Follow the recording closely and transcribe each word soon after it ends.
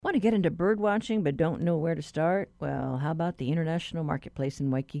Want to get into bird watching but don't know where to start? Well, how about the International Marketplace in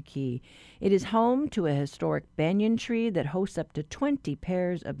Waikiki? It is home to a historic banyan tree that hosts up to 20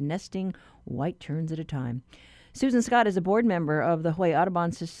 pairs of nesting white terns at a time. Susan Scott is a board member of the Hawaii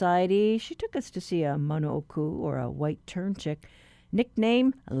Audubon Society. She took us to see a manuoku, or a white tern chick,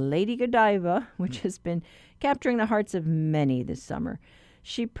 nicknamed Lady Godiva, which has been capturing the hearts of many this summer.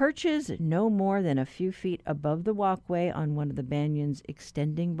 She perches no more than a few feet above the walkway on one of the banyan's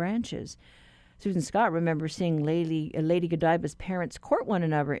extending branches. Susan Scott remembers seeing Lady Godiva's parents court one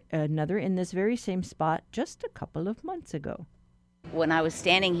another in this very same spot just a couple of months ago. When I was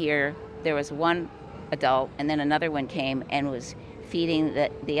standing here, there was one adult, and then another one came and was feeding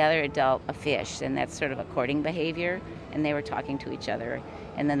the other adult a fish, and that's sort of a courting behavior, and they were talking to each other.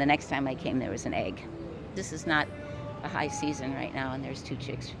 And then the next time I came, there was an egg. This is not a high season right now, and there's 2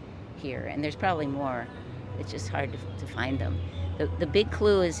 chicks here, and there's probably more. It's just hard to find them. The big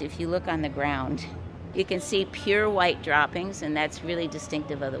clue is if you look on the ground, you can see pure white droppings, and that's really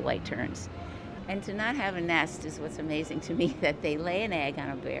distinctive of the white terns. And to not have a nest is what's amazing to me, that they lay an egg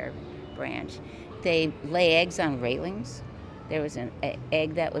on a bare branch. They lay eggs on railings. There was an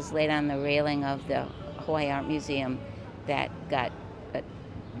egg that was laid on the railing of the Hawaii Art Museum that got a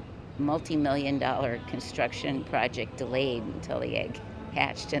multi-million-dollar construction project delayed until the egg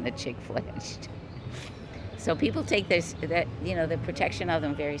hatched and the chick fledged. So people take the protection of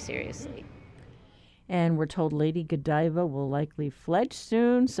them very seriously. And we're told Lady Godiva will likely fledge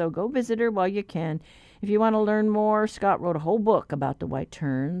soon, so go visit her while you can. If you want to learn more, Scott wrote a whole book about the white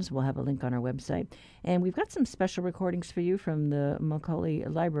terns. We'll have a link on our website. And we've got some special recordings for you from the Macaulay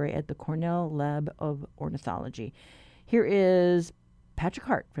Library at the Cornell Lab of Ornithology. Here is Patrick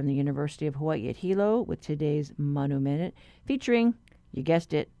Hart from the University of Hawaii at Hilo with today's Manu Minute, featuring, you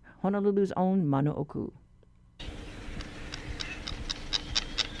guessed it, Honolulu's own Manuoku.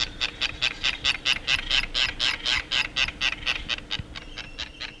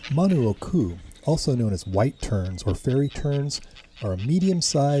 Manuoku, also known as white terns or fairy terns, are a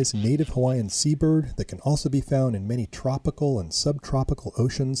medium-sized native Hawaiian seabird that can also be found in many tropical and subtropical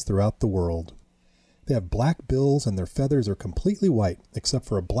oceans throughout the world. They have black bills and their feathers are completely white, except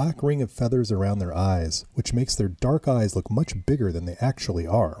for a black ring of feathers around their eyes, which makes their dark eyes look much bigger than they actually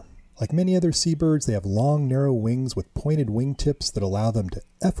are. Like many other seabirds, they have long, narrow wings with pointed wingtips that allow them to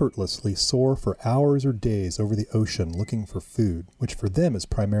effortlessly soar for hours or days over the ocean looking for food, which for them is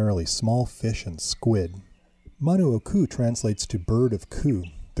primarily small fish and squid. Manuoku translates to bird of Ku,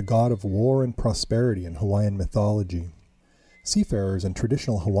 the god of war and prosperity in Hawaiian mythology. Seafarers and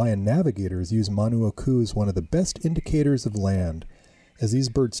traditional Hawaiian navigators use Manuoku as one of the best indicators of land, as these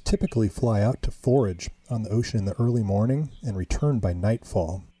birds typically fly out to forage on the ocean in the early morning and return by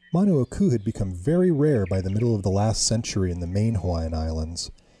nightfall. Manuoku had become very rare by the middle of the last century in the main Hawaiian Islands,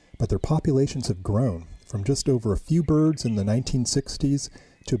 but their populations have grown from just over a few birds in the 1960s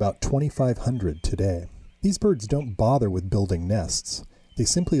to about 2,500 today. These birds don't bother with building nests. They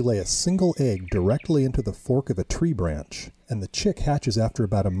simply lay a single egg directly into the fork of a tree branch, and the chick hatches after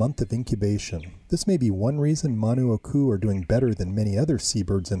about a month of incubation. This may be one reason Manuoku are doing better than many other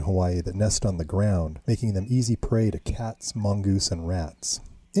seabirds in Hawaii that nest on the ground, making them easy prey to cats, mongoose, and rats.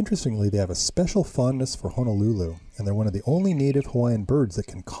 Interestingly, they have a special fondness for Honolulu, and they're one of the only native Hawaiian birds that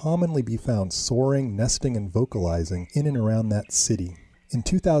can commonly be found soaring, nesting, and vocalizing in and around that city. In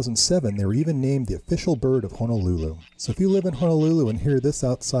 2007, they were even named the official bird of Honolulu. So if you live in Honolulu and hear this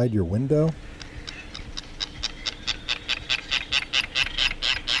outside your window,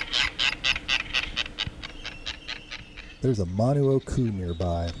 there's a Manuoku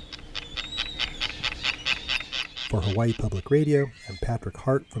nearby. For Hawaii Public Radio, I'm Patrick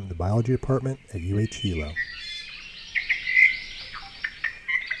Hart from the Biology Department at UH Hilo.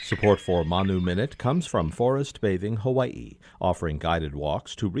 Support for Manu Minute comes from Forest Bathing Hawaii, offering guided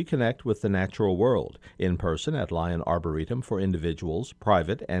walks to reconnect with the natural world, in person at Lion Arboretum for individuals,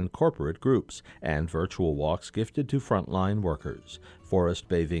 private, and corporate groups, and virtual walks gifted to frontline workers.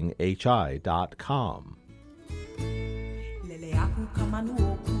 ForestBathingHI.com. Lele aku ka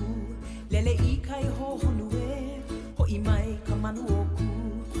manuoku, lele I kai ho honue, ho I mai ka manuoku,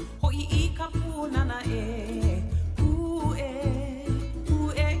 ho I ka punana e.